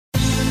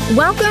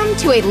Welcome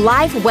to a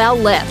life well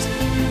lived.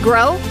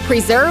 Grow,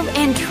 preserve,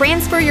 and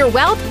transfer your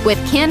wealth with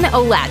Ken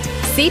Ouellette,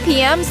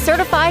 CPM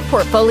Certified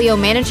Portfolio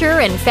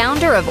Manager and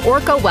founder of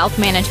Orca Wealth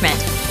Management.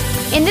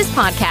 In this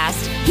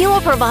podcast, he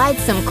will provide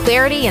some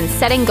clarity in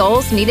setting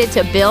goals needed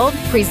to build,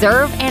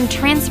 preserve, and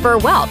transfer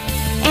wealth,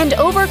 and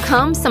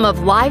overcome some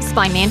of life's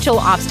financial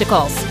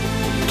obstacles.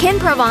 Ken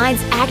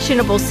provides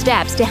actionable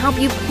steps to help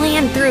you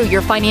plan through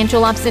your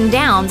financial ups and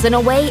downs in a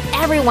way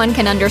everyone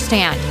can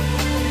understand.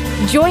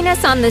 Join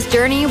us on this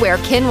journey where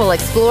Ken will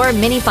explore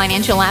many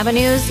financial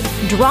avenues,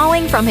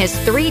 drawing from his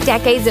 3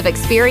 decades of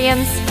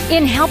experience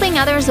in helping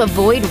others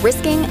avoid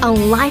risking a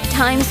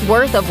lifetime's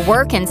worth of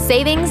work and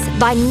savings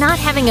by not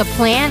having a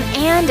plan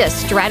and a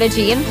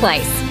strategy in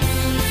place.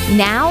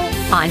 Now,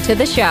 on to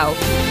the show.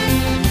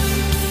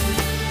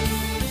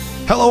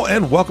 Hello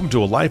and welcome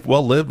to A Life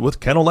Well Lived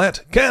with Ken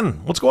Ouellette. Ken,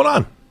 what's going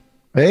on?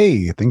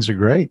 Hey, things are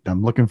great.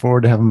 I'm looking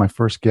forward to having my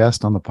first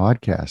guest on the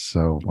podcast.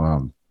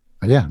 So,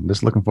 yeah, I'm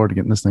just looking forward to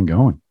getting this thing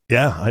going.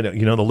 Yeah, I know.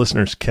 You know, the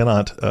listeners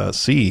cannot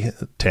see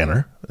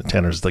Tanner.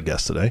 Tanner's the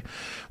guest today.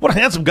 What a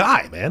handsome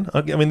guy, man.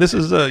 I mean, this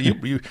is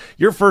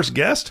your first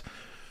guest.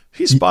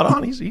 He's spot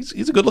on. He's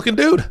a good looking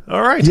dude.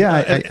 All right.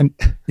 Yeah.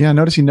 I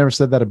noticed you never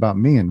said that about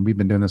me, and we've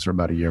been doing this for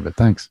about a year, but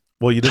thanks.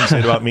 Well, you didn't say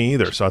it about me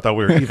either, so I thought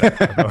we were even.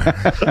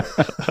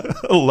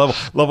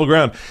 level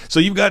ground. So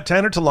you've got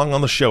Tanner Tillung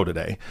on the show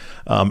today,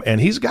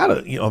 and he's got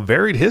a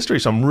varied history.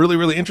 So I'm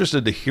really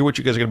interested to hear what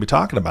you guys are going to be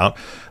talking about.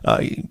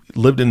 He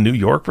lived in New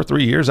York for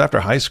 3 years after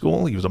high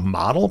school. He was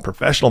a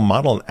professional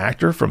model and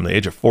actor from the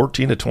age of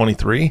 14 to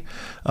 23,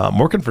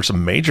 working for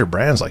some major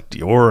brands like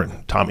Dior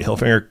and Tommy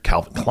Hilfiger,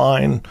 Calvin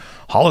Klein,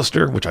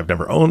 Hollister, which I've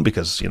never owned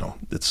because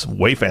it's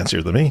way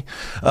fancier than me.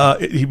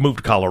 He moved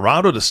to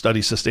Colorado to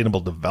study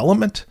sustainable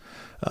development.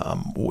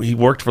 He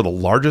worked for the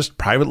largest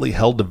privately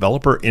held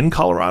developer in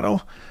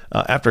Colorado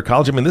after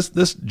college. I mean,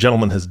 this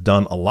gentleman has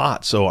done a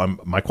lot. So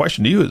my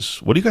question to you is,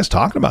 what are you guys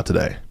talking about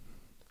today?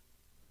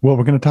 Well,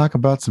 we're going to talk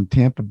about some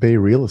Tampa Bay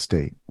real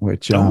estate,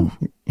 which, being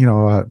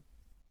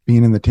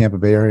in the Tampa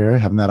Bay area,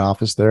 having that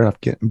office there, I've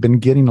been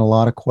getting a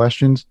lot of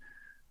questions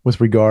with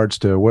regards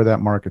to where that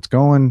market's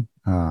going,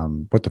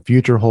 what the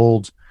future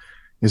holds.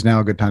 Is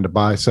now a good time to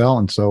buy, sell?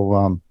 And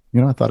so,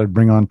 I thought I'd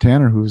bring on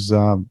Tanner, who's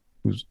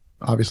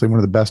obviously one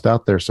of the best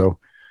out there. So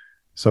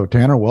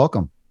Tanner,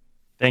 welcome.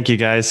 Thank you,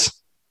 guys.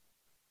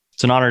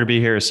 It's an honor to be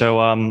here.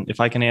 So if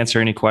I can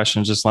answer any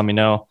questions, just let me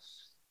know.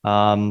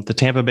 The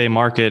Tampa Bay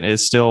market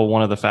is still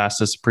one of the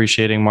fastest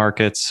appreciating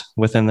markets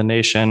within the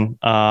nation.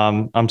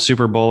 I'm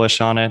super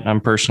bullish on it. I'm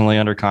personally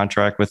under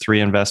contract with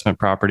 3 investment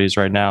properties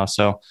right now.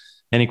 So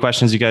any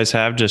questions you guys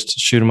have, just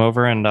shoot them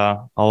over and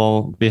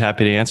I'll be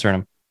happy to answer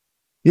them.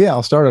 Yeah,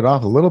 I'll start it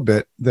off a little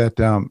bit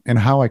and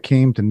how I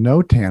came to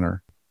know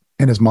Tanner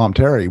and his mom,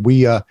 Terry.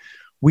 We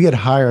had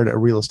hired a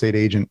real estate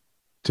agent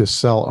to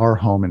sell our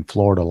home in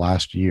Florida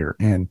last year.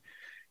 And,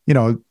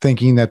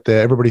 thinking that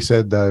everybody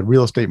said the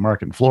real estate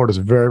market in Florida is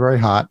very, very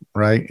hot,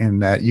 right?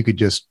 And that you could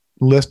just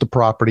list a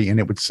property and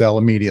it would sell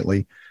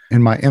immediately.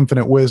 In my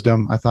infinite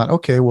wisdom, I thought,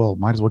 okay, well,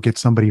 might as well get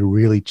somebody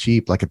really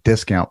cheap, like a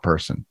discount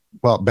person.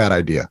 Well, bad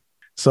idea.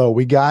 So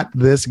we got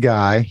this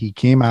guy. He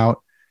came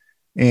out,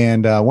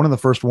 and one of the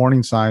first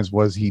warning signs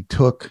was he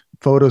took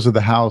photos of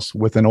the house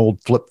with an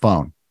old flip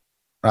phone.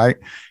 Right.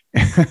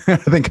 I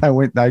think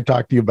I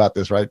talked to you about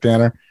this, right,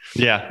 Tanner?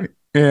 Yeah.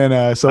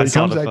 And so I he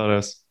saw comes the out,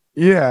 photos.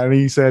 Yeah. And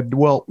he said,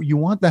 well, you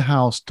want the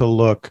house to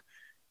look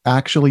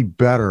actually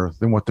better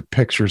than what the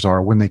pictures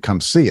are when they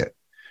come see it.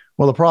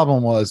 Well, the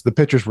problem was the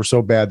pictures were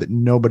so bad that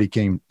nobody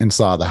came and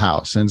saw the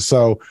house. And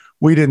so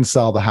we didn't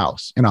sell the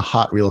house in a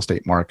hot real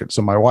estate market.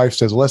 So my wife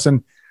says,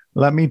 listen,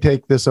 let me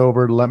take this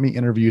over. Let me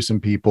interview some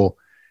people.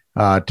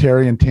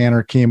 Terry and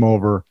Tanner came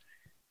over,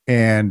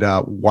 and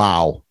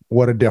wow,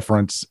 what a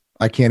difference.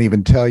 I can't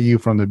even tell you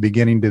from the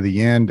beginning to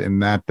the end.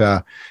 And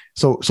that,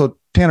 so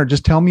Tanner,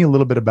 just tell me a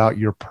little bit about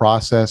your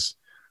process.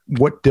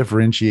 What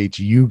differentiates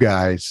you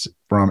guys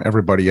from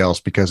everybody else?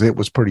 Because it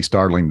was pretty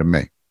startling to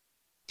me.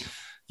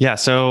 Yeah.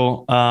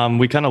 So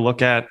we kind of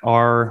look at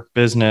our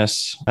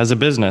business as a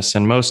business,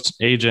 and most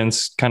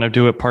agents kind of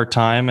do it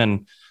part-time.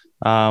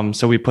 And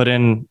so we put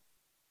in,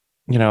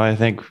 I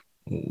think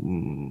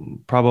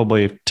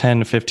probably 10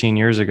 to 15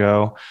 years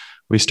ago,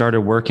 we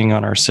started working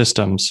on our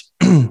systems.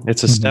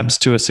 It's a steps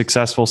to a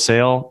successful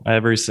sale.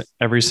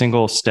 Every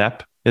single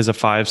step is a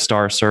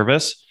 5-star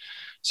service.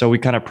 So we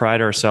kind of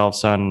pride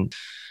ourselves on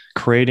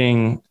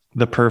creating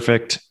the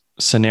perfect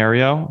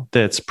scenario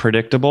that's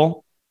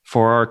predictable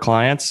for our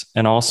clients,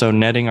 and also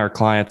netting our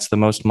clients the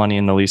most money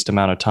in the least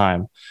amount of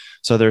time.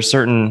 So there's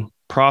certain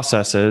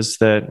processes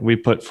that we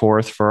put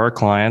forth for our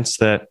clients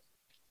that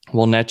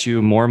will net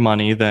you more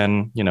money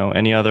than,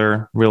 any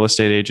other real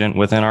estate agent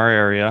within our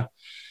area.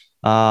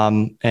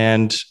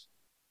 And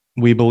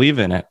we believe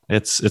in it.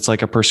 It's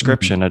like a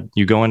prescription.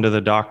 You go into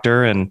the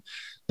doctor and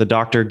the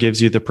doctor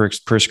gives you the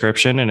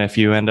prescription. And if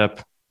you end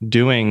up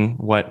doing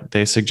what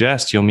they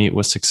suggest, you'll meet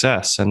with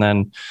success. And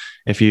then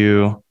if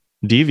you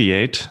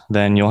deviate,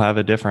 then you'll have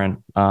a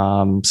different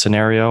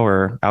scenario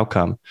or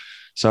outcome.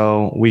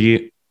 So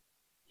we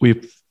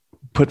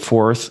put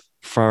forth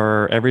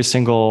for every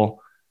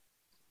single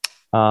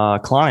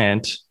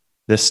client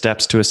the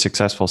steps to a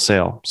successful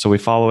sale. So we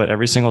follow it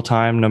every single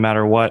time, no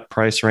matter what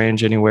price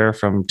range, anywhere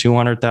from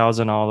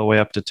 200,000 all the way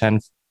up to 10,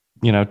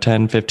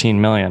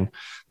 15 million.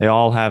 They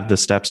all have the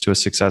steps to a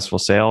successful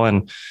sale.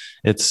 And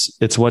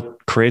it's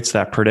what creates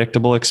that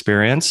predictable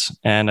experience.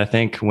 And I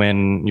think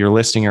when you're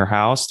listing your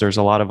house, there's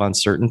a lot of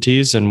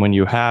uncertainties. And when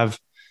you have,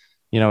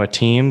 a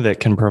team that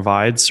can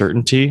provide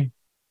certainty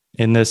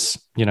in this,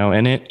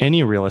 in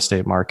any real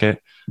estate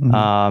market,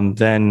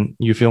 then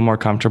you feel more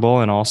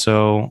comfortable, and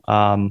also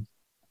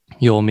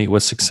you'll meet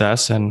with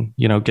success and,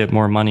 get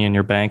more money in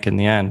your bank in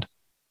the end.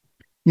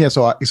 Yeah.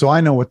 So I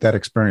know what that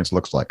experience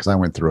looks like because I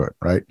went through it.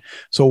 Right.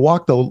 So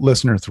walk the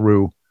listener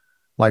through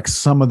like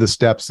some of the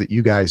steps that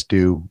you guys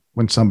do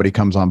when somebody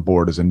comes on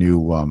board as a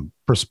new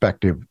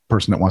prospective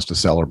person that wants to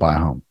sell or buy a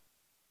home.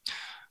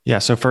 Yeah.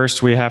 So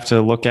first we have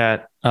to look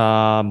at,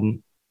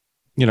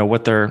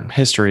 what their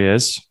history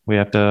is. We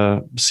have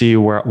to see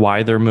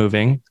why they're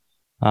moving.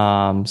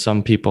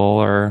 Some people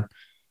are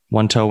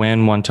one toe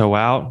in, one toe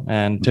out.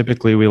 And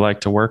typically we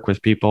like to work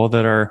with people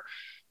that are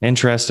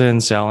interested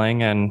in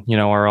selling and,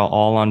 are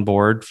all on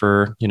board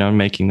for,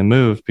 making the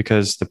move,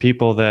 because the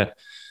people that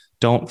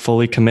don't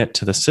fully commit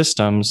to the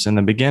systems in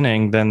the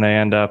beginning, then they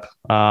end up,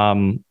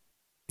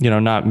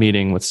 not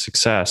meeting with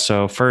success.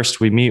 So first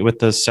we meet with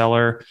the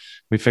seller,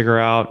 we figure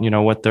out,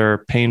 what their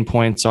pain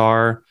points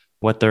are,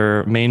 what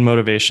their main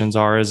motivations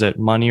are. Is it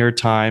money or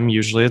time?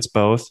 Usually it's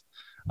both.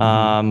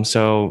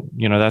 So,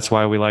 that's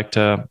why we like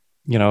to,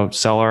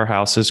 sell our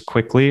houses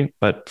quickly,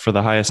 but for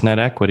the highest net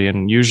equity.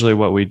 And usually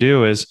what we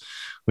do is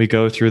we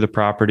go through the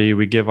property,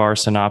 we give our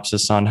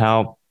synopsis on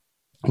how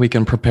we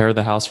can prepare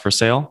the house for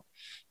sale,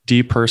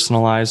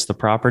 depersonalize the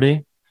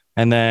property,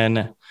 and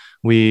then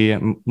we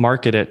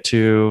market it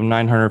to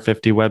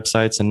 950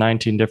 websites in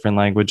 19 different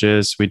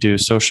languages. We do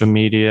social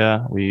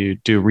media, we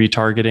do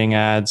retargeting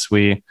ads.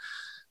 We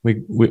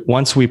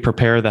once we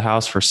prepare the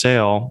house for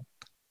sale,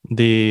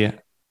 the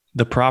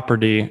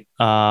property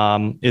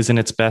is in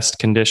its best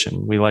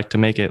condition. We like to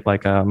make it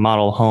like a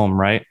model home,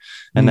 right?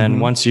 And then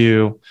once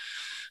you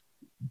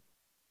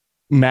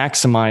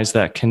maximize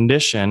that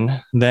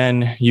condition,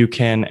 then you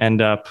can end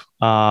up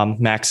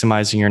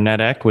maximizing your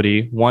net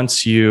equity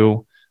once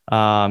you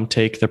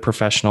take the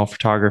professional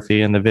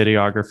photography and the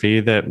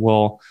videography that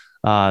will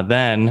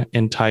then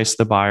entice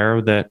the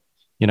buyer. That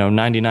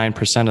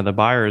 99% of the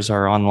buyers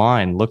are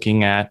online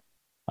looking at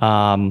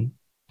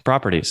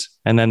properties.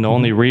 And then the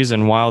only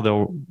reason why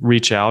they'll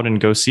reach out and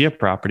go see a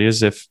property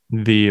is if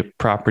the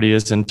property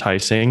is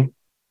enticing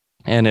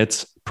and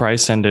its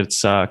price and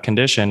its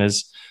condition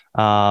is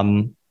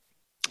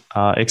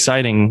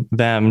exciting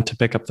them to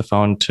pick up the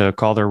phone, to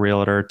call their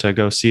realtor, to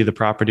go see the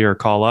property, or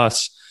call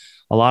us.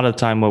 A lot of the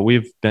time, what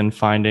we've been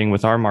finding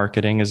with our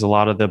marketing is a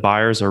lot of the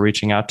buyers are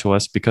reaching out to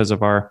us because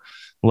of our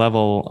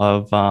level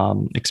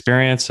of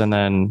experience, and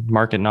then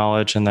market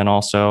knowledge, and then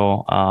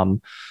also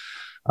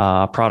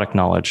product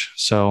knowledge.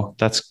 So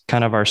that's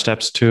kind of our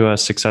steps to a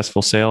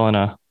successful sale in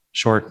a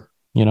short,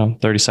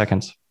 30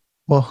 seconds.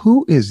 Well,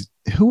 who is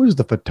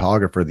the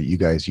photographer that you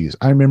guys use?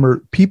 I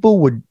remember people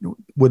would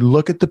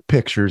look at the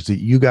pictures that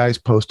you guys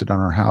posted on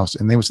our house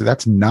and they would say,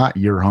 that's not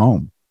your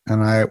home.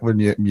 And I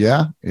would,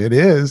 yeah, it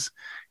is.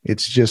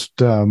 It's just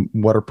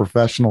what a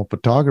professional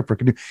photographer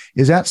can do.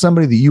 Is that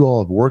somebody that you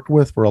all have worked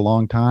with for a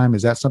long time?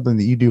 Is that something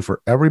that you do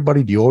for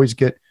everybody? Do you always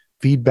get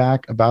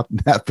feedback about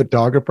that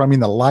photographer? I mean,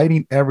 the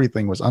lighting,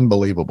 everything was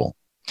unbelievable.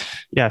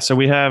 Yeah. So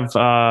we have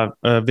a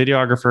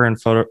videographer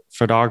and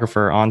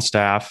photographer on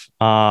staff.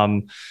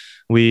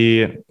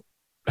 We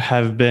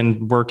have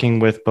been working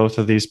with both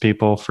of these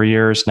people for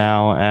years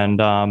now.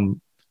 And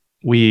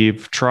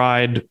we've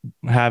tried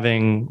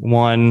having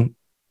one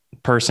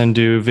person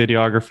do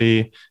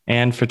videography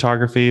and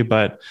photography,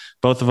 but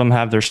both of them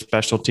have their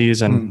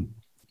specialties, and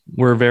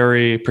we're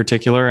very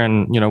particular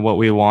in, what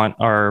we want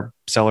our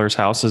sellers'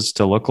 houses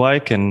to look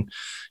like. And,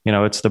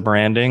 it's the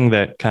branding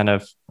that kind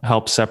of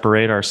helps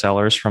separate our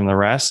sellers from the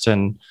rest.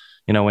 And,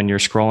 when you're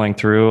scrolling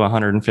through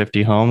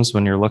 150 homes,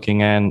 when you're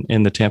looking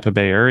in the Tampa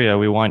Bay area,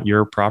 we want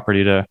your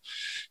property to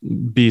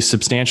be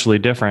substantially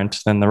different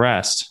than the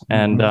rest.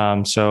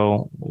 And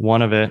so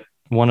one of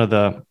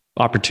the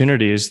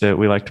opportunities that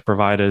we like to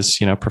provide is,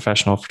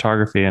 professional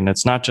photography. And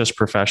it's not just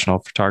professional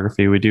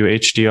photography. We do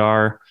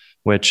HDR,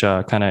 which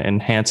kind of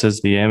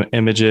enhances the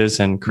images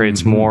and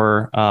creates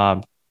more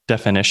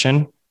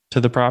definition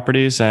to the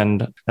properties.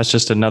 And that's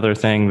just another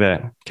thing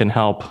that can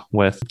help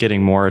with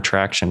getting more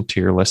attraction to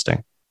your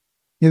listing.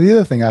 Yeah, the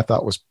other thing I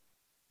thought was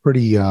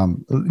pretty,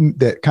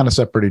 that kind of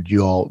separated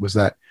you all, was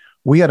that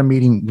we had a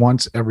meeting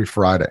once every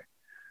Friday.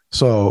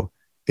 So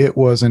it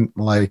wasn't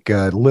like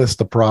list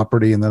the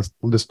property and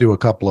let's do a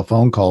couple of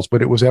phone calls,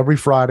 but it was every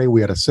Friday. We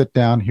had to sit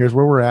down. Here's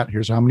where we're at.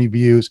 Here's how many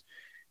views.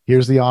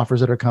 Here's the offers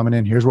that are coming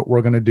in. Here's what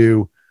we're going to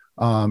do.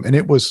 And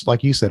it was,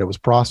 like you said, it was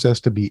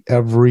processed to be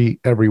every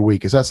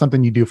week. Is that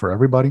something you do for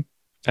everybody?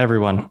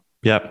 Everyone.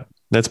 Yep.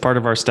 That's part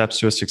of our steps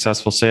to a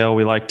successful sale.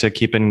 We like to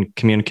keep in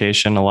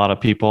communication. A lot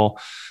of people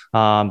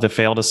that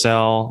fail to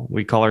sell.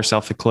 We call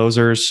ourselves the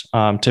closers.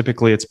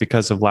 Typically, it's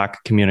because of lack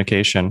of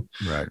communication.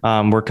 Right.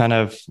 We're kind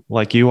of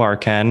like you are,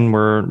 Ken.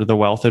 We're the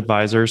wealth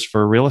advisors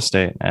for real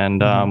estate,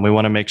 and we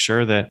want to make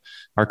sure that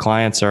our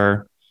clients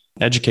are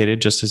educated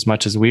just as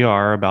much as we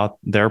are about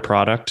their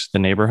product, the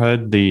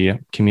neighborhood, the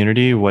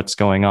community, what's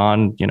going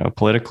on,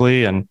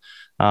 politically and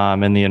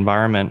in the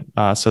environment,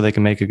 so they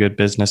can make a good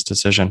business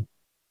decision.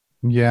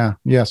 Yeah.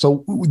 Yeah.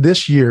 So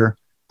this year,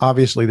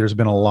 obviously there's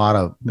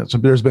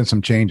been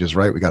some changes,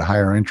 right? We got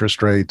higher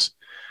interest rates.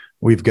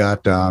 We've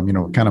got,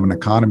 kind of an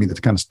economy that's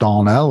kind of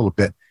stalling out a little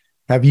bit.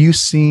 Have you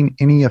seen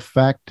any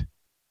effect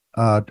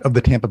of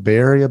the Tampa Bay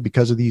area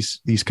because of these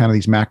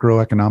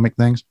macroeconomic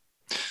things?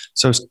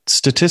 So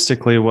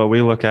statistically, what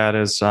we look at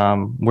is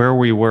where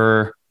we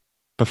were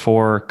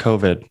before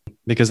COVID,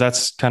 because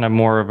that's kind of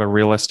more of a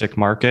realistic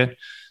market.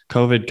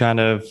 COVID kind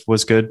of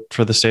was good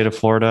for the state of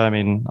Florida. I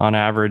mean, on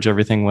average,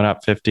 everything went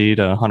up 50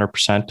 to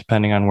 100%,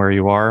 depending on where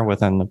you are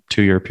within the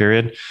 2-year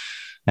period.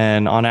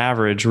 And on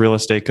average, real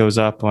estate goes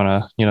up on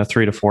a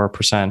 3 to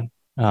 4%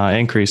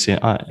 increase in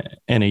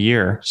a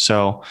year.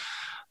 So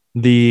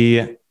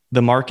the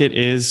market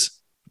is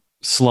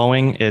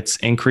slowing its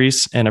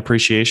increase in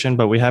appreciation,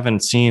 but we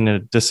haven't seen a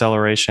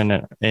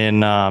deceleration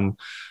in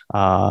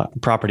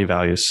property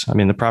values. I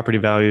mean, the property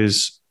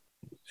values,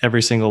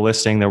 every single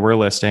listing that we're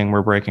listing,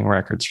 we're breaking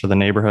records for the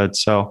neighborhood.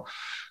 So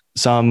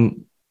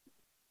some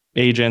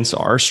agents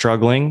are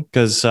struggling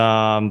because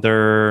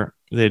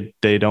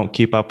they don't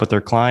keep up with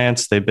their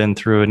clients. They've been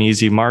through an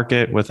easy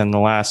market within the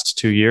last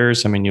 2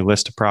 years. I mean, you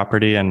list a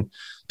property and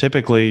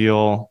typically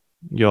you'll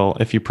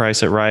if you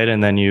price it right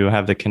and then you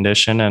have the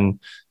condition and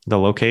the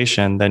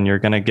location, then you're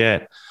going to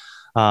get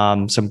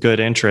some good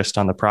interest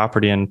on the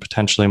property and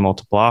potentially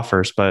multiple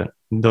offers. But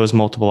those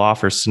multiple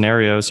offers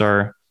scenarios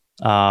are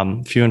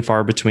few and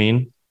far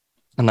between,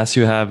 unless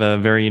you have a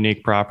very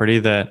unique property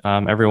that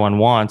everyone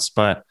wants.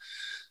 But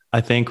I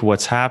think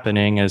what's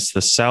happening is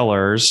the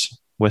sellers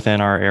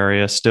within our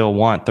area still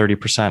want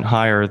 30%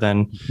 higher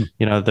than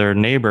their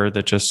neighbor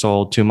that just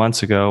sold 2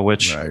 months ago,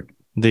 which right.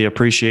 The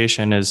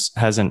appreciation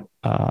hasn't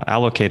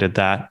allocated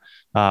that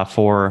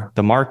for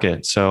the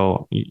market.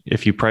 So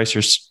if you price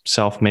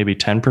yourself maybe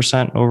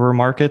 10% over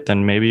market,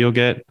 then maybe you'll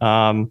get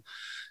a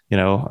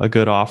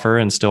good offer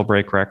and still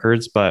break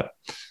records. But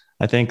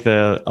I think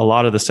a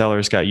lot of the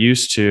sellers got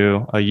used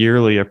to a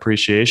yearly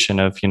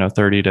appreciation of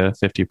 30 to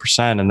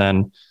 50%, and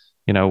then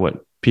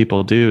what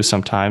people do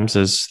sometimes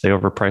is they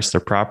overprice their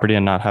property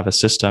and not have a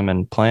system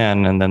and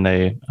plan, and then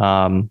they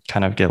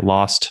kind of get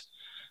lost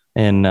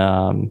in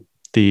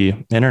the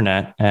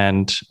internet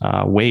and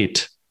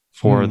wait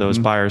for those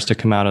buyers to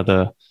come out of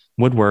the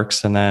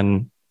woodworks, and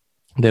then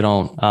they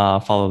don't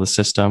follow the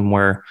system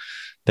where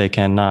they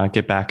can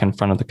get back in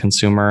front of the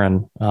consumer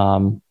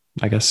and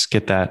I guess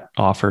get that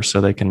offer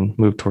so they can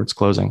move towards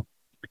closing.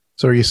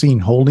 So are you seeing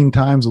holding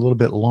times a little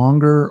bit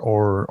longer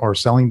or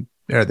selling?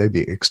 Are they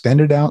be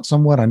extended out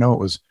somewhat? I know it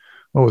was,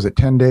 what was it,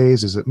 10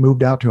 days? Is it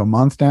moved out to a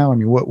month now? I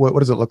mean, what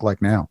does it look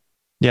like now?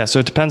 Yeah. So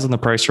it depends on the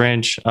price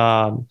range.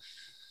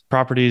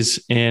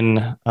 Properties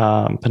in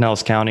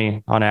Pinellas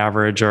County on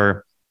average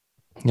are,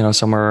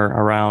 somewhere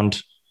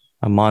around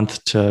a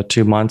month to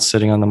 2 months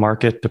sitting on the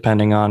market,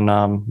 depending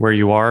on where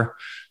you are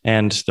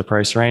and the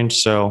price range.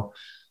 So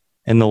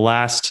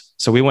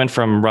we went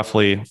from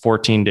roughly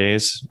 14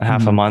 days,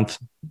 half a month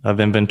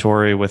of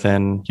inventory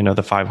within,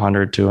 the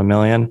 500 to $1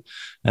 million.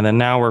 And then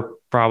now we're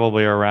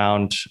probably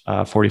around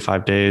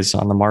 45 days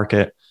on the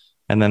market.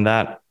 And then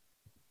that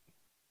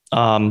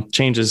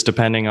changes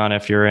depending on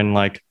if you're in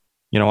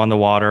on the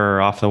water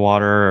or off the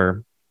water,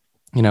 or,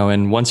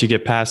 and once you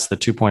get past the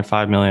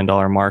 $2.5 million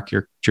mark,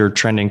 you're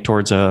trending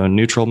towards a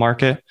neutral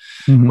market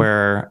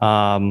where,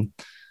 in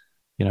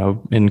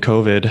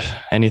COVID,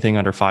 anything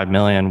under 5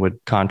 million would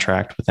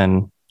contract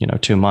within,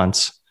 2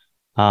 months.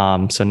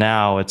 So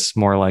now it's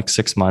more like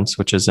 6 months,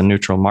 which is a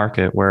neutral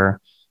market where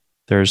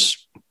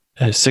there's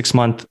a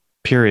 6-month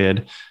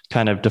period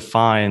kind of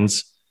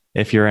defines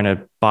if you're in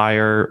a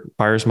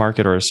buyer's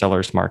market or a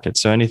seller's market.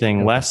 So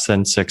anything less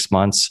than 6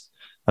 months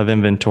of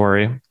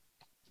inventory,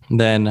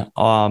 then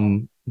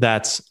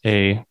that's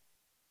a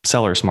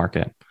seller's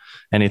market.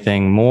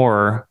 Anything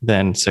more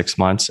than 6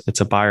 months, it's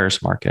a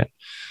buyer's market.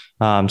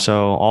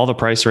 So all the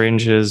price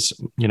ranges,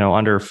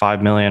 under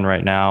 5 million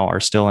right now are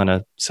still in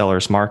a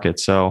seller's market.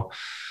 So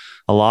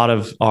a lot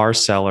of our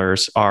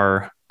sellers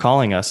are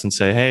calling us and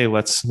say, hey,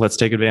 let's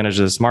take advantage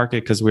of this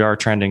market because we are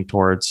trending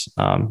towards,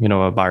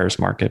 a buyer's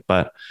market,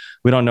 but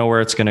we don't know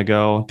where it's going to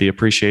go. The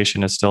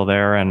appreciation is still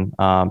there, and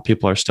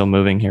people are still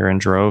moving here in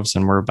droves,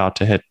 and we're about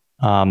to hit,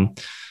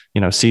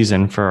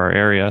 season for our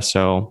area.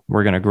 So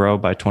we're going to grow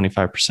by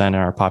 25% in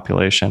our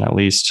population, at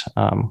least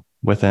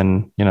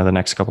within, the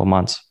next couple of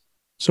months.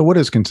 So what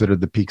is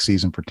considered the peak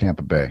season for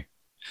Tampa Bay?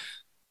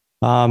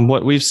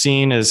 What we've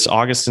seen is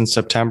August and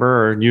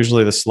September are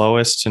usually the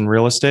slowest in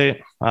real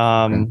estate.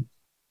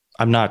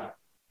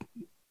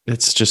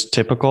 It's just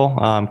typical.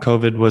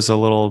 COVID was a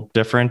little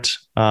different.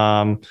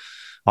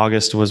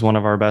 August was one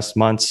of our best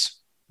months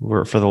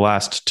for the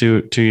last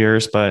two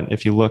years. But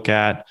if you look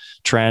at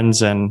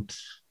trends and,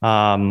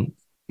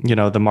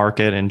 the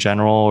market in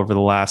general over the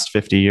last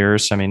 50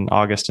 years, I mean,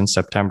 August and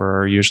September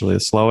are usually the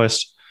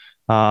slowest.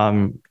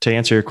 To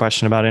answer your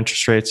question about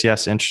interest rates,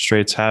 yes, interest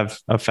rates have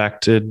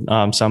affected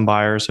some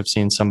buyers. I've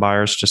seen some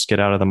buyers just get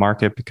out of the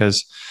market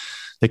because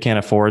they can't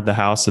afford the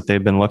house that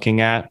they've been looking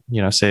at.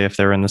 Say if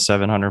they're in the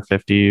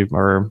 750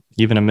 or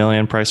even $1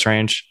 million price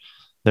range,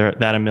 that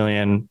 $1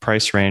 million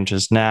price range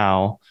is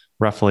now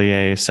roughly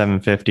a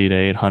 750 to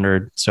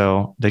 800.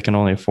 So they can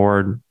only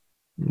afford,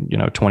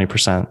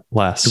 20%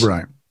 less.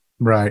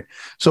 Right.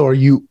 So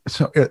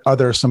are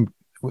there some,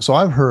 so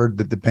I've heard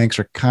that the banks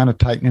are kind of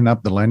tightening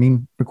up the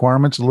lending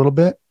requirements a little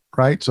bit,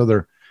 right?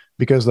 So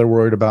because they're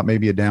worried about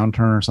maybe a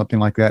downturn or something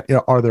like that.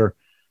 Are there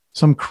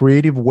some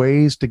creative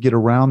ways to get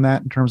around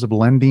that in terms of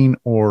lending,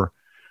 or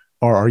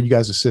are you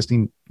guys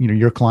assisting,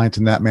 your clients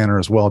in that manner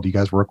as well? Do you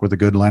guys work with a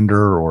good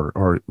lender,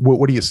 or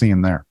what are you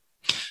seeing there?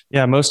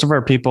 Yeah, most of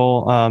our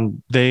people,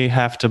 they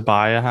have to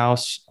buy a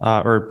house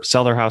or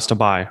sell their house to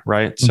buy,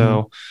 right? Mm-hmm.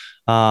 So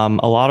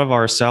a lot of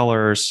our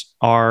sellers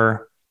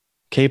are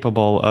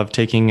capable of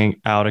taking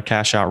out a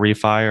cash out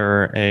refi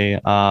or a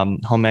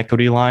home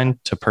equity line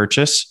to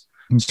purchase.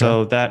 Okay.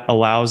 So that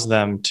allows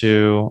them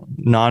to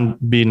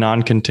be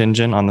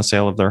non-contingent on the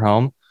sale of their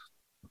home.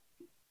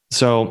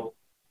 So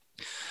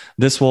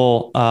this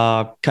will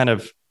kind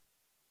of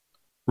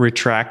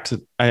retract.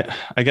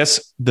 I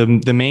guess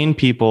the main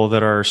people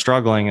that are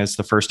struggling is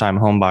the first time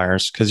home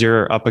buyers, because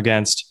you're up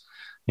against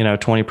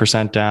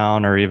 20%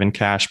 down or even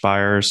cash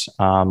buyers.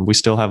 We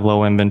still have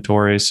low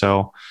inventory.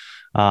 So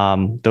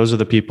those are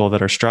the people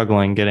that are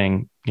struggling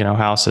getting,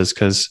 houses,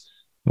 because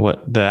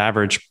what the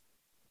average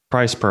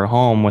price per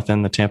home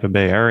within the Tampa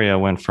Bay area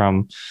went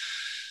from,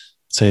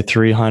 say,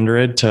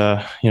 300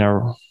 to,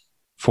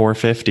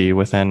 450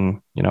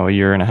 within, a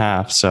year and a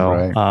half. So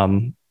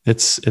right.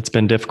 It's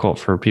been difficult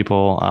for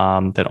people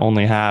that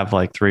only have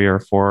like 3 or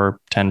 4,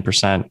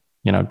 10%,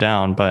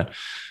 down, but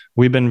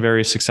we've been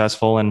very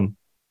successful in,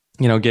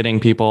 getting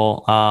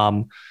people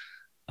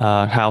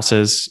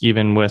houses,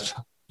 even with,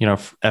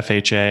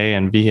 FHA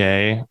and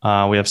VA.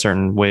 We have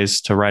certain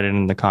ways to write it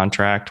in the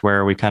contract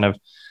where we kind of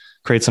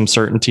create some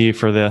certainty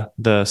for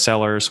the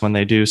sellers when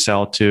they do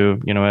sell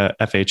to,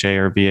 a FHA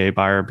or VA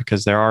buyer,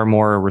 because there are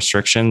more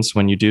restrictions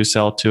when you do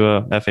sell to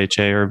a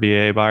FHA or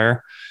VA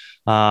buyer.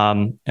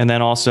 And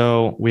then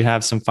also we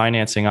have some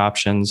financing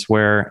options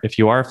where if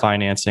you are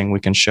financing, we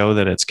can show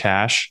that it's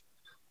cash.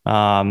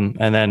 And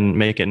then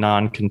make it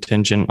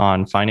non-contingent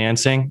on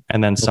financing.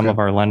 And then some of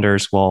our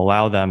lenders will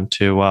allow them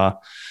to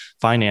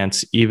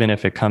finance, even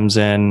if it comes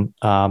in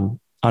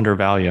under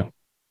value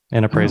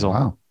in appraisal. Oh,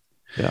 wow.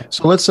 Yeah.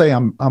 So let's say I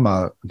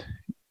want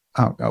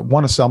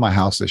to sell my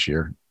house this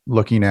year,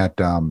 looking at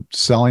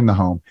selling the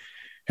home.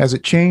 Has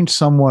it changed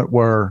somewhat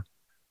where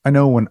I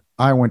know when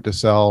I went to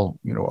sell,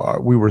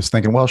 we were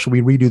thinking, well, should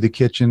we redo the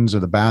kitchens or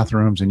the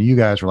bathrooms? And you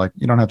guys were like,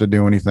 you don't have to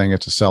do anything.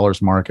 It's a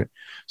seller's market.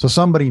 So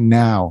somebody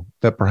now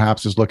that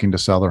perhaps is looking to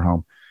sell their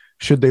home,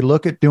 should they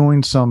look at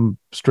doing some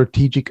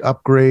strategic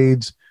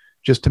upgrades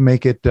just to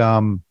make it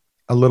a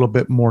little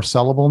bit more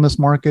sellable in this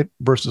market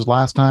versus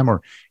last time?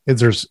 Or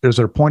is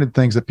there pointed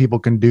things that people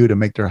can do to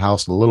make their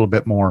house a little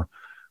bit more,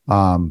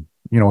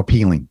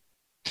 appealing?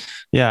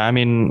 Yeah. I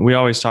mean, we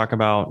always talk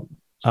about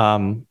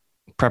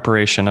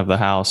preparation of the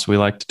house. We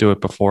like to do it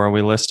before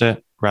we list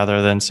it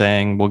rather than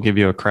saying we'll give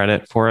you a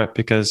credit for it,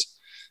 because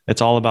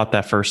it's all about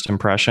that first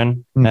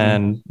impression. Mm-hmm.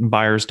 And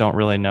buyers don't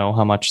really know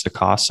how much the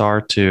costs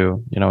are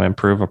to,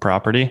 improve a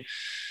property.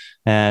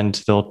 And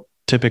they'll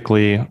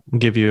typically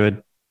give you a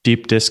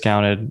deep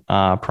discounted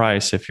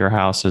price if your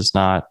house is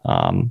not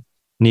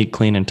neat,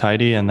 clean, and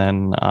tidy, and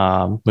then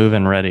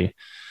move-in ready.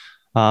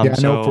 I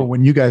know for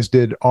when you guys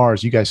did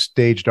ours, you guys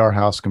staged our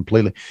house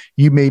completely.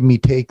 You made me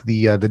take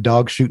the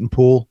dog shooting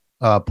pool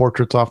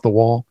portraits off the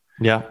wall.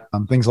 Yeah.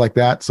 Things like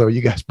that. So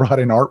you guys brought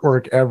in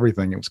artwork,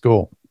 everything. It was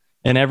cool.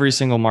 In every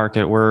single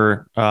market,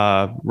 we're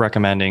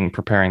recommending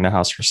preparing the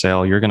house for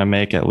sale. You're going to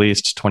make at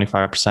least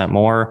 25%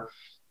 more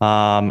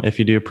if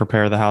you do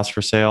prepare the house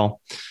for sale.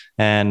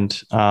 And,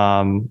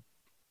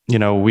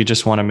 we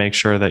just want to make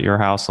sure that your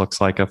house looks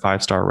like a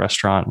 5-star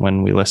restaurant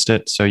when we list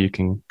it, so you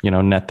can,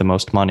 net the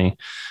most money.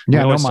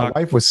 Yeah, my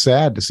wife was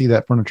sad to see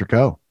that furniture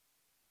go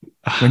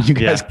when you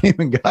guys came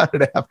and got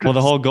it after. Well,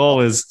 the whole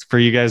goal is for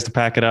you guys to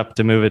pack it up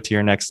to move it to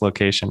your next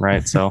location,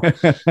 right? So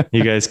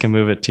you guys can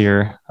move it to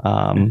your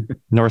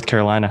North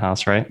Carolina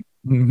house, right?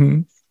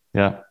 Mm-hmm.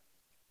 Yeah.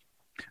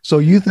 So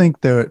you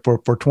think that for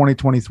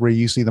 2023,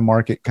 you see the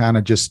market kind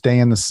of just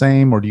staying the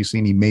same, or do you see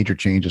any major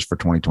changes for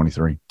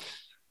 2023?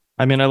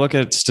 I mean, I look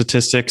at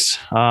statistics.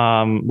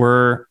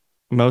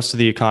 Most of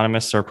the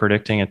economists are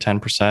predicting a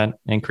 10%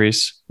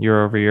 increase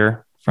year over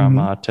year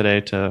from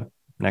today to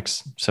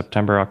next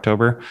September,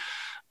 October.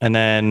 And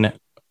then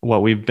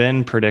what we've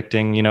been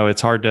predicting,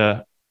 it's hard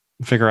to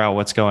figure out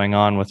what's going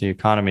on with the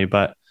economy,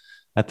 but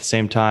at the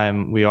same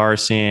time, we are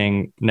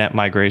seeing net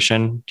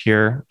migration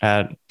here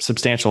at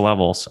substantial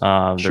levels.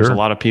 There's a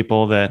lot of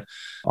people that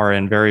are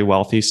in very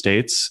wealthy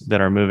states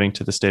that are moving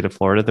to the state of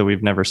Florida that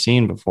we've never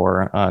seen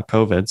before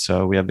COVID.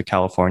 So we have the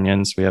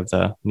Californians, we have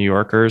the New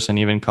Yorkers, and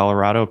even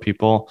Colorado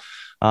people.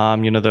 The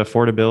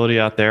affordability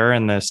out there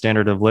and the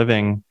standard of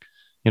living,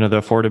 the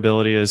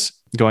affordability is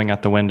going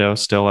out the window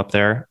still up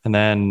there. And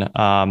then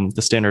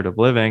the standard of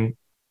living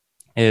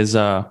is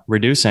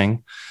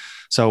reducing.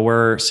 So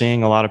we're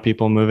seeing a lot of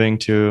people moving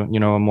to,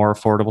 a more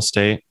affordable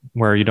state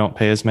where you don't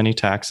pay as many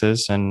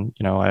taxes. And,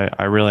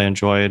 I really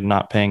enjoyed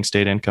not paying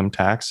state income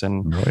tax.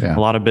 And a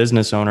lot of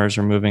business owners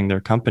are moving their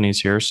companies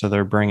here. So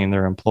they're bringing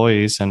their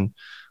employees. And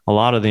a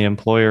lot of the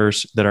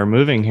employers that are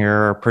moving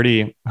here are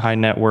pretty high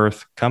net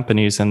worth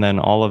companies. And then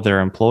all of their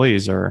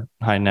employees are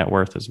high net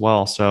worth as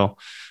well. So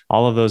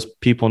all of those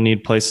people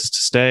need places to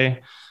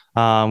stay.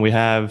 We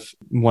have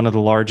one of the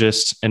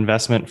largest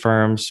investment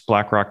firms,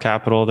 BlackRock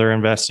Capital. They're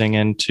investing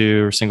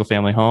into single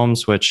family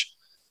homes, which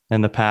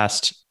in the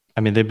past,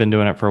 they've been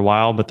doing it for a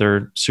while, but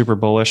they're super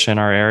bullish in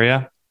our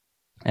area.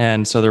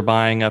 And so they're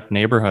buying up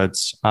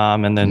neighborhoods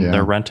and then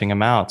they're renting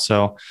them out.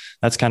 So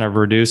that's kind of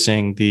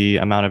reducing the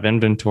amount of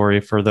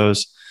inventory for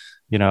those,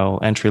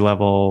 entry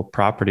level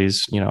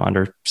properties,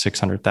 under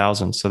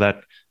 600,000. So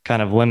that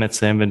kind of limits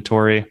the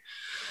inventory.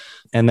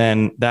 And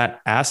then that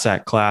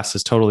asset class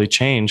has totally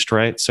changed,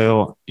 right?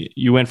 So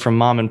you went from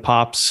mom and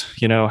pops,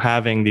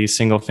 having these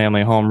single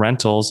family home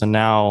rentals. And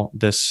now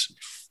this,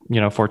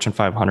 Fortune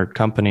 500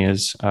 company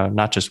is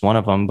not just one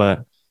of them,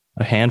 but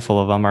a handful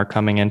of them are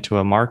coming into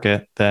a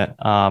market that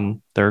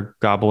they're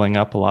gobbling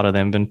up a lot of the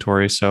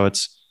inventory. So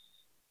it's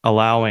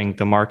allowing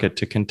the market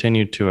to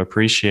continue to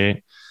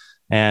appreciate.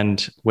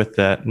 And with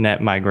the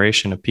net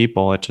migration of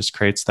people, it just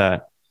creates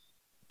that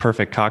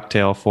perfect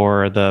cocktail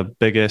for the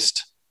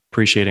biggest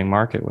appreciating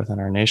market within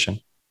our nation.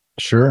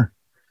 Sure.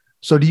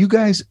 So do you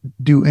guys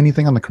do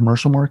anything on the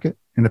commercial market?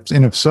 And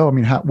if so,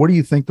 what do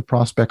you think the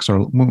prospects are?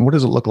 What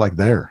does it look like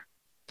there?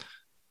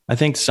 I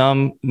think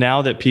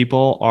now that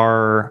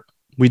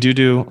we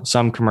do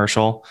some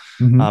commercial.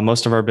 Mm-hmm.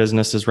 Most of our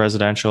business is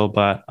residential,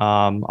 but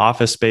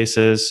office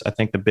spaces, I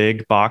think the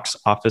big box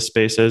office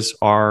spaces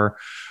are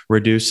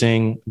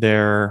reducing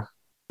their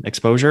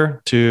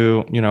exposure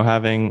to,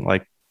 having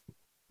like,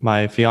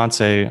 my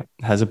fiance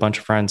has a bunch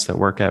of friends that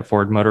work at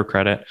Ford Motor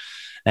Credit,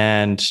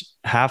 and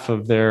half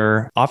of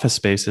their office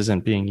space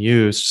isn't being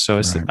used.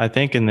 So I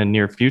think in the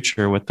near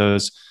future, with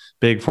those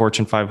big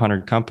Fortune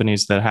 500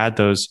 companies that had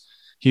those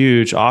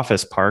huge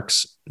office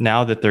parks,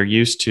 now that they're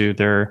used to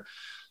their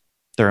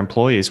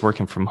employees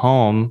working from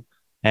home,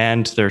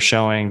 and they're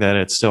showing that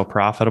it's still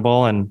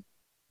profitable and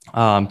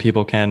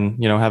people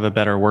can, have a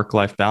better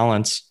work-life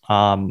balance,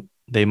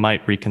 they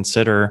might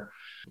reconsider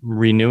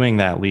renewing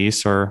that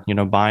lease or,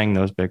 buying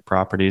those big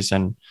properties.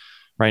 And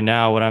right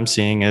now what I'm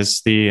seeing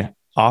is the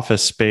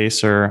office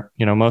space or,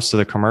 most of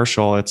the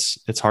commercial,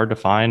 it's hard to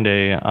find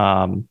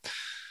a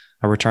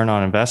return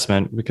on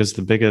investment because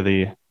the bigger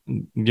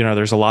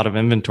there's a lot of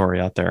inventory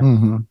out there.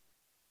 Mm-hmm.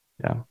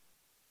 Yeah.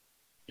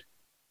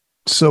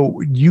 So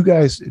you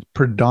guys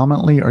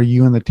predominantly, are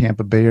you in the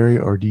Tampa Bay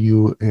area, or do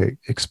you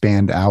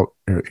expand out?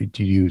 Or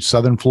do you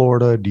Southern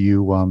Florida? Do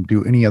you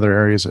do any other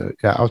areas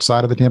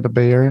outside of the Tampa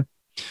Bay area?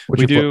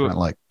 What's we your do footprint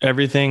like?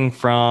 Everything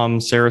from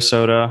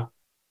Sarasota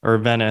or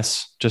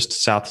Venice, just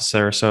south of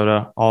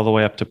Sarasota, all the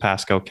way up to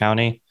Pasco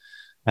County,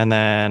 and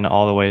then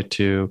all the way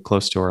to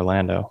close to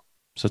Orlando.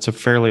 So it's a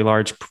fairly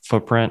large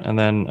footprint. And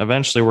then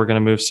eventually we're going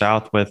to move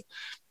south with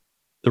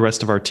the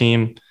rest of our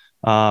team.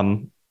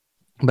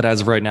 But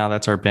as of right now,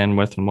 that's our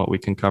bandwidth and what we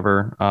can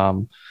cover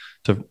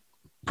to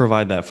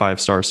provide that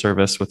 5-star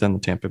service within the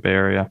Tampa Bay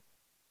area.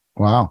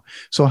 Wow.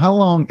 So how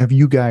long have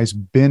you guys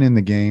been in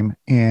the game,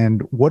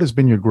 and what has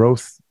been your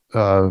growth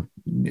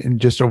in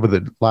just over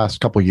the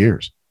last couple of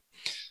years?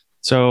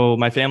 So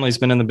my family's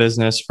been in the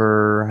business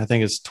for, I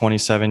think it's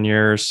 27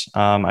 years.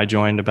 I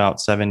joined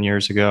about 7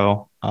 years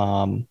ago.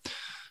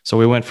 So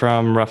we went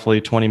from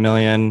roughly 20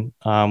 million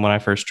when I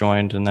first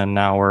joined, and then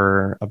now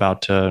we're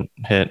about to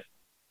hit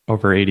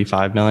over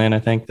 85 million, I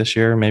think this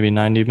year, maybe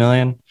 90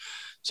 million.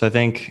 So I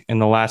think in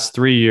the last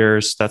 3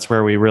 years, that's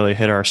where we really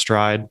hit our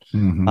stride.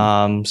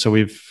 Mm-hmm. So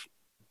we've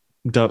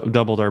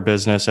doubled our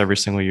business every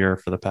single year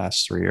for the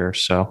past 3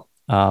 years. So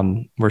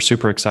we're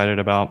super excited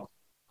about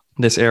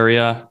this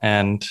area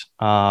and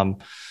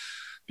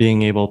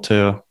being able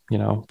to,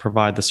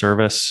 provide the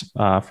service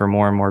for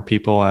more and more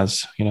people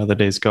as, the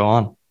days go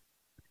on.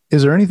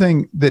 Is there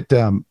anything that,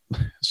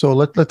 so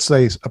let's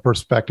say a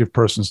prospective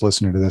person's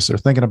listening to this, they're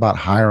thinking about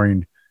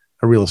hiring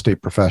a real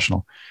estate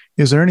professional.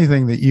 Is there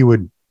anything that you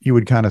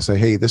would kind of say,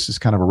 hey, this is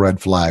kind of a red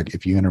flag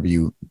if you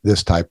interview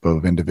this type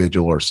of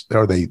individual,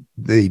 or they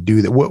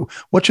do that?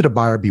 What should a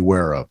buyer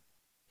beware of?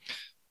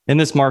 In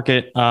this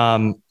market,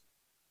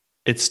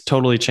 it's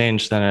totally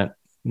changed than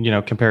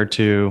it, compared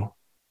to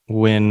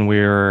when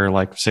we were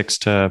like 6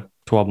 to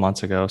 12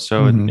 months ago.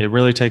 So mm-hmm. it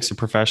really takes a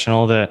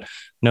professional that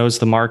knows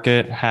the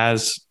market,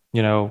 has,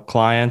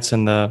 clients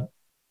in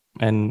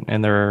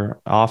their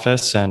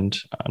office, and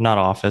not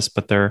office,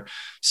 but their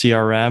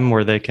CRM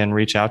where they can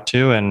reach out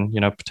to and,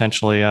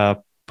 potentially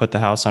put the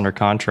house under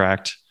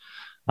contract.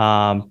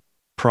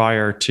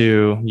 prior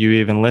to you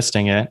even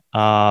listing it.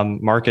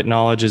 Market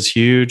knowledge is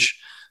huge.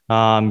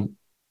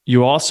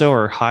 You also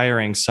are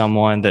hiring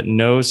someone that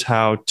knows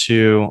how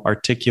to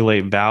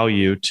articulate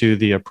value to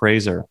the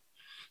appraiser.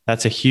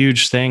 That's a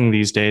huge thing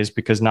these days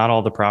because not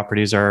all the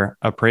properties are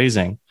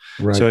appraising.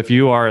 Right. So if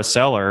you are a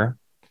seller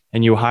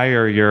and you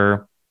hire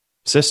your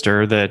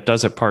sister that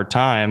does it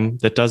part-time,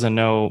 that doesn't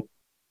know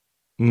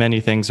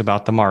many things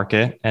about the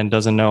market and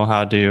doesn't know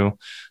how to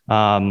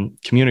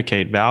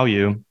communicate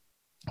value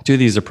to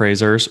these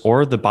appraisers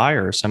or the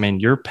buyers. I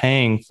mean, you're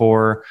paying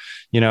for,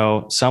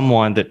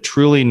 someone that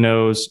truly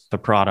knows the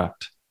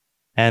product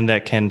and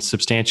that can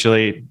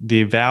substantiate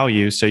the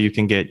value so you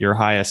can get your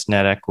highest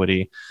net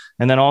equity.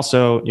 And then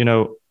also,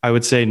 I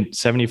would say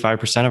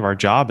 75% of our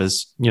job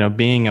is,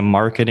 being a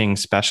marketing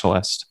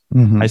specialist.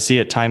 Mm-hmm. I see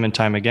it time and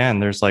time again.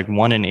 There's like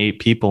 1 in 8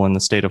 people in the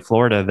state of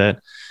Florida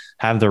that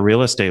have their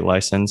real estate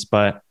license,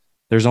 but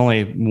there's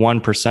only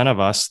 1% of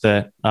us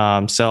that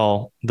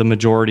sell the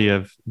majority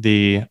of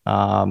the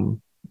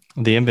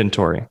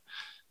inventory.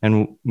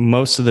 And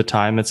most of the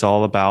time it's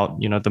all about,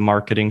 the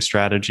marketing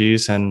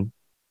strategies and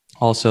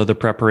also the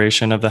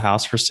preparation of the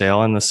house for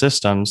sale and the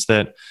systems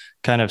that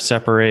kind of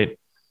separate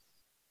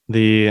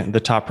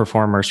the top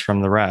performers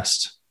from the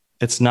rest.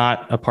 It's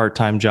not a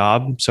part-time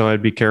job. So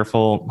I'd be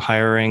careful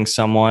hiring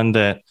someone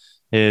that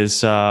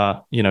is,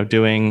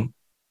 doing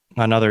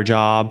another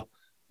job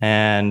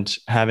and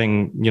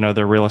having,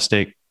 their real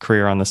estate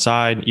career on the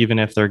side, even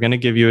if they're going to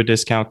give you a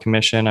discount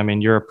commission. I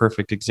mean, you're a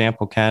perfect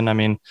example, Ken. I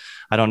mean,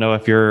 I don't know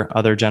if your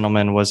other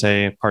gentleman was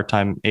a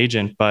part-time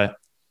agent, but,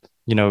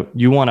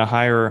 you want to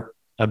hire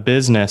a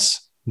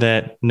business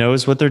that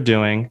knows what they're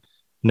doing,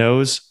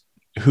 knows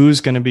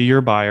who's going to be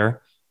your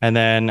buyer, and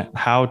then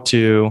how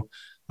to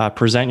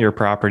present your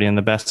property in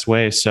the best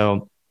way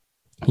so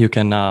you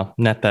can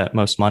net that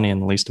most money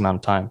in the least amount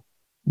of time.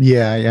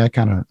 Yeah, I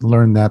kind of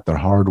learned that the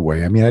hard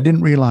way. I mean, I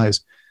didn't realize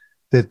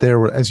that there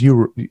were, as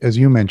you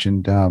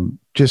mentioned,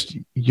 just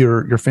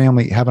your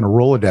family having a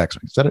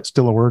Rolodex. Is that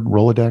still a word,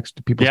 Rolodex?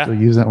 Do people still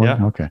use that word?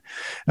 Yeah. Okay.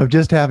 Of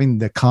just having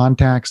the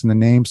contacts and the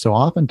names. So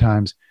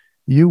oftentimes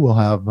you will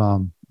have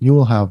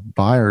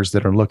buyers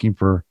that are looking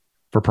for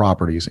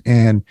properties.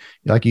 And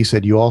like you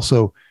said, you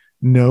also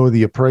know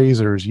the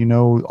appraisers,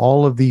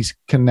 all of these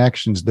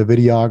connections, the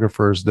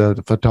videographers,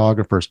 the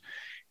photographers.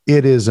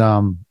 It is,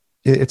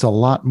 it's a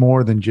lot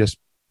more than just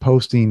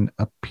posting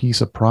a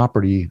piece of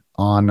property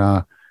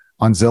on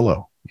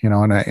Zillow,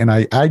 and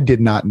I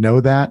did not know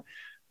that.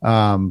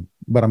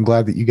 But I'm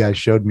glad that you guys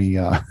showed me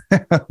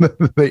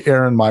the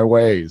error in my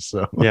ways.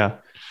 So yeah,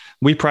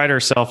 we pride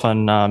ourselves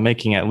on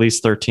making at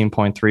least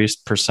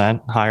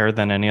 13.3% higher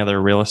than any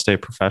other real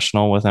estate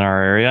professional within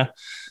our area.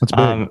 That's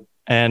big.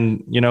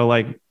 And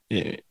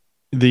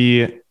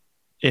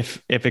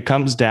if it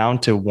comes down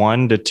to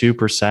 1 to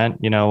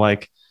 2%,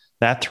 like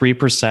that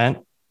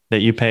 3%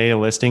 that you pay a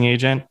listing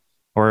agent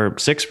or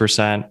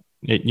 6%,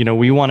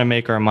 we want to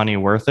make our money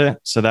worth it.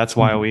 So that's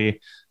why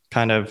we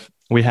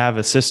have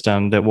a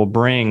system that will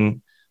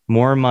bring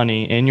more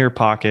money in your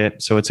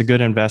pocket. So it's a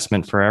good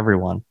investment for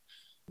everyone.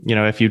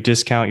 If you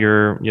discount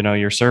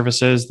your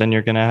services, then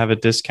you're going to have a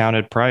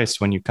discounted price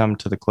when you come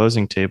to the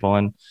closing table.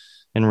 And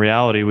in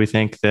reality, we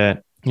think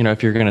that,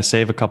 if you're going to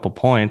save a couple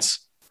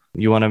points,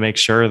 you want to make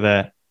sure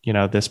that,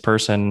 this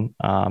person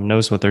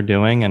knows what they're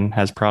doing and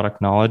has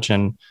product knowledge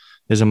and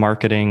is a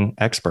marketing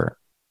expert.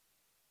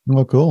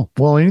 Well, cool.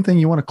 Well, anything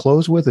you want to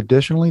close with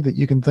additionally that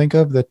you can think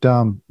of that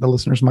the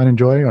listeners might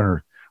enjoy,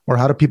 or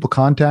how do people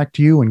contact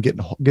you and get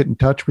in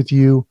touch with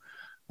you?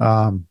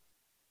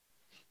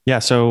 Yeah,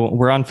 so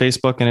we're on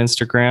Facebook and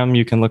Instagram.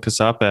 You can look us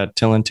up at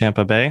Tillung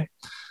Tampa Bay.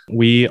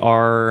 We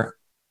are,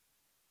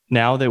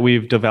 now that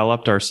we've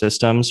developed our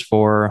systems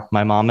for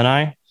my mom and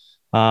I,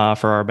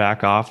 for our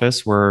back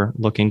office, we're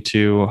looking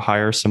to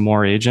hire some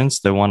more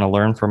agents that want to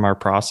learn from our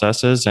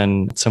processes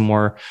and some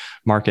more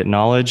market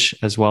knowledge,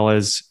 as well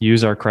as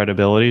use our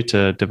credibility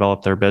to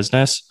develop their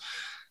business.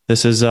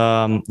 This is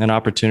an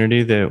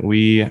opportunity that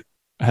we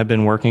have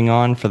been working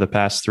on for the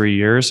past 3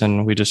 years,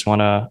 and we just want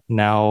to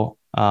now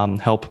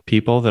help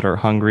people that are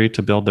hungry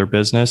to build their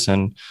business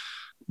and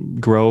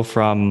grow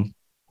from,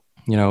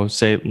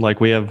 say, like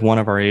we have one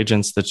of our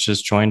agents that's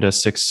just joined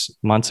us 6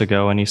 months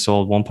ago, and he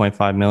sold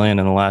 1.5 million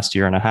in the last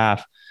year and a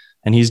half,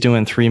 and he's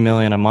doing 3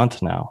 million a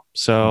month now.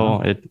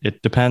 So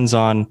it depends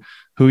on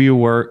who you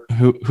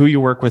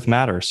work with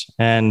matters.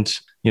 And,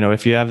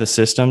 if you have the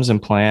systems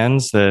and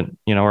plans that,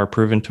 are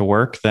proven to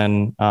work,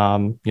 then,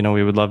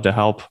 we would love to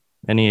help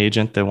any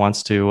agent that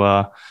wants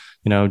to,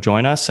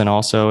 join us. And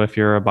also if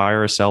you're a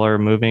buyer or seller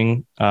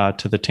moving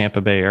to the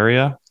Tampa Bay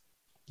area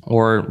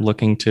or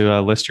looking to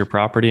list your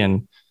property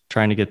and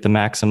trying to get the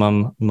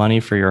maximum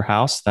money for your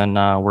house, then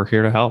we're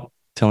here to help.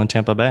 Tillung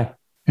Tampa Bay.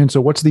 And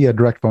so what's the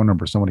direct phone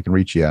number someone can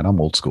reach you at? I'm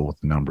old school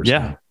with the numbers.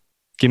 Yeah.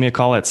 Give me a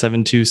call at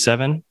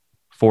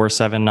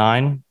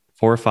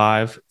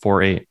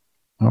 727-479-4548.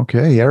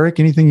 Okay. Eric,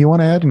 anything you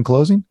want to add in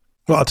closing?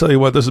 Well, I'll tell you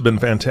what, this has been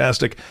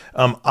fantastic.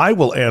 I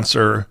will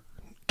answer,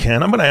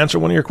 Ken, I'm going to answer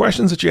one of your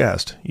questions that you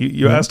asked.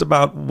 You asked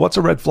about what's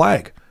a red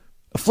flag?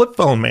 A flip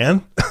phone,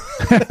 man.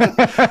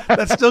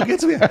 That still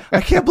gets me.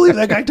 I can't believe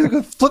that guy took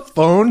a flip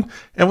phone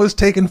and was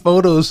taking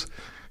photos.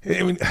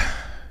 I mean,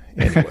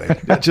 anyway,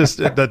 that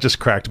just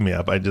cracked me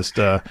up. I just,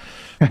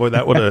 boy,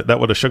 that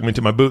would have shook me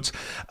to my boots.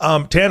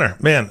 Tanner,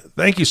 man,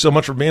 thank you so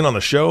much for being on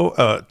the show.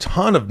 A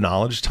ton of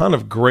knowledge, ton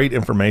of great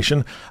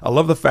information. I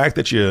love the fact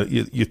that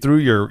you threw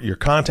your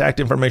contact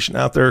information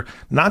out there,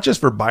 not just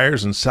for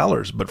buyers and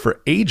sellers, but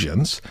for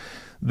agents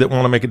that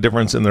want to make a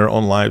difference in their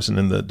own lives and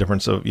in the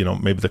difference of,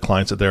 maybe the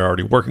clients that they're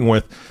already working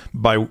with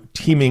by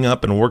teaming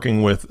up and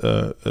working with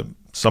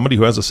somebody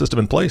who has a system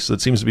in place that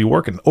seems to be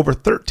working. Over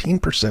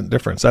 13%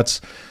 difference.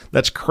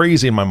 That's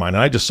crazy in my mind.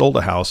 And I just sold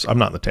a house. I'm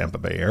not in the Tampa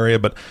Bay area,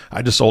 but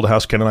I just sold a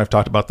house. Ken and I have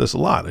talked about this a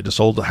lot. I just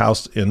sold a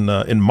house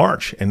in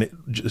March, and it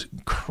just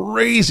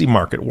crazy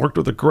market. Worked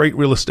with a great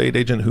real estate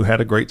agent who had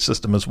a great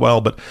system as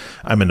well, but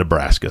I'm in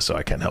Nebraska, so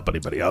I can't help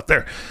anybody out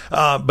there.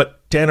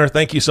 But Tanner,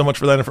 thank you so much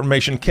for that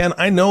information. Ken,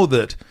 I know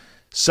that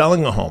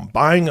selling a home,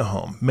 buying a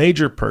home,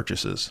 major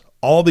purchases,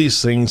 all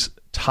these things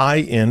tie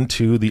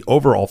into the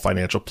overall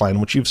financial plan,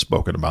 which you've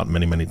spoken about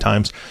many, many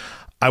times.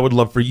 I would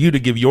love for you to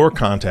give your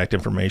contact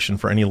information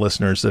for any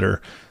listeners that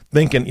are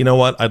thinking, you know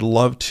what, I'd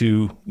love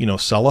to,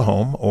 sell a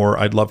home, or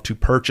I'd love to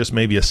purchase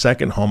maybe a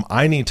second home.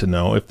 I need to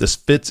know if this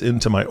fits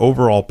into my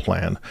overall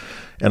plan,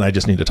 and I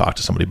just need to talk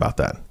to somebody about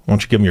that. Why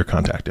don't you give me your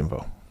contact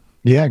info?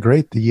 Yeah,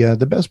 great.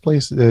 The best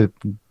place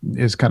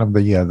is kind of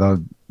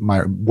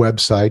my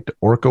website,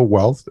 Orca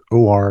Wealth,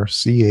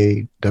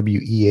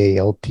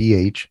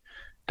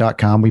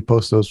 ORCAWEALTH.com. We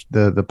post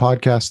the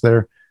podcasts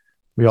there.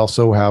 We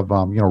also have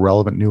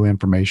relevant new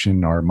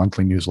information, our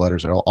monthly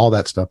newsletters, all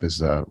that stuff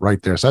is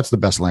right there. So that's the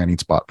best landing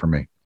spot for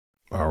me.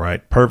 All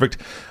right, perfect.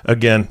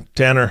 Again,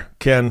 Tanner,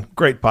 Ken,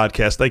 great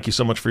podcast. Thank you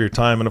so much for your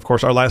time. And of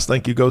course, our last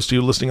thank you goes to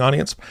you, listening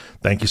audience.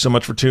 Thank you so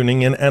much for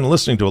tuning in and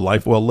listening to A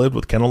Life Well Lived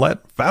with Ken Ouellette,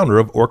 founder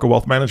of Orca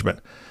Wealth Management.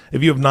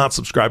 If you have not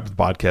subscribed to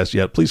the podcast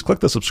yet, please click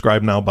the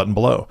subscribe now button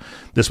below.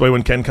 This way,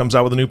 when Ken comes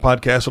out with a new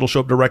podcast, it'll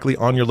show up directly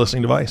on your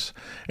listening device.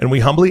 And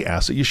we humbly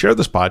ask that you share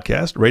this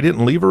podcast, rate it,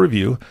 and leave a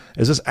review,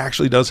 as this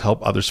actually does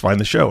help others find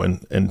the show.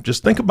 And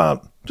just think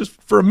about,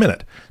 just for a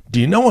minute, do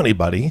you know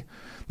anybody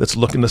that's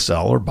looking to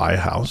sell or buy a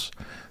house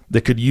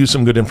that could use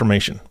some good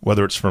information,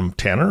 whether it's from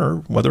Tanner or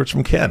whether it's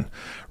from Ken?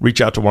 Reach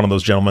out to one of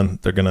those gentlemen.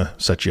 They're going to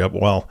set you up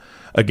well.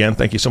 Again,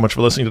 thank you so much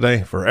for listening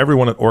today. For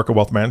everyone at Orca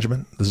Wealth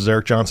Management, this is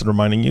Eric Johnson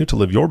reminding you to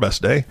live your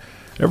best day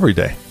every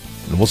day.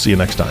 And we'll see you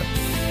next time.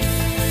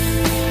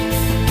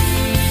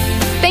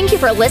 Thank you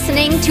for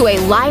listening to A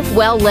Life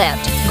Well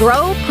Lived.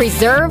 Grow,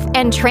 preserve,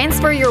 and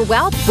transfer your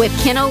wealth with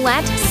Ken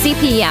Ouellette,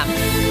 CPM.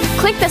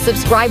 Click the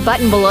subscribe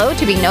button below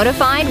to be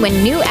notified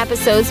when new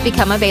episodes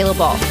become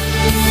available.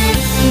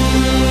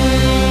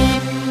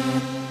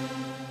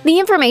 The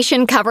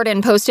information covered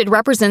and posted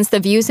represents the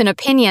views and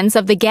opinions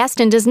of the guest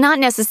and does not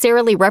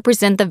necessarily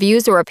represent the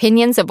views or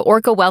opinions of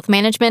Orca Wealth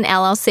Management,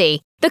 LLC.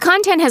 The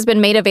content has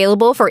been made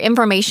available for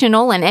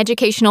informational and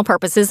educational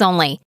purposes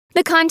only.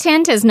 The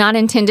content is not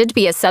intended to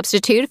be a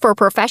substitute for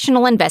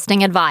professional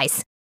investing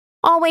advice.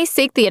 Always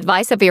seek the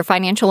advice of your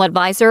financial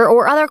advisor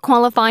or other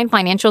qualified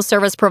financial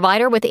service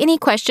provider with any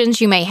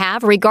questions you may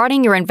have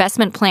regarding your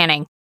investment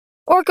planning.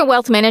 Orca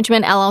Wealth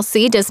Management,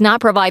 LLC does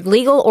not provide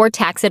legal or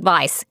tax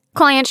advice.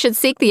 Clients should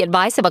seek the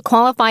advice of a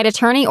qualified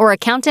attorney or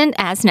accountant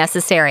as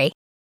necessary.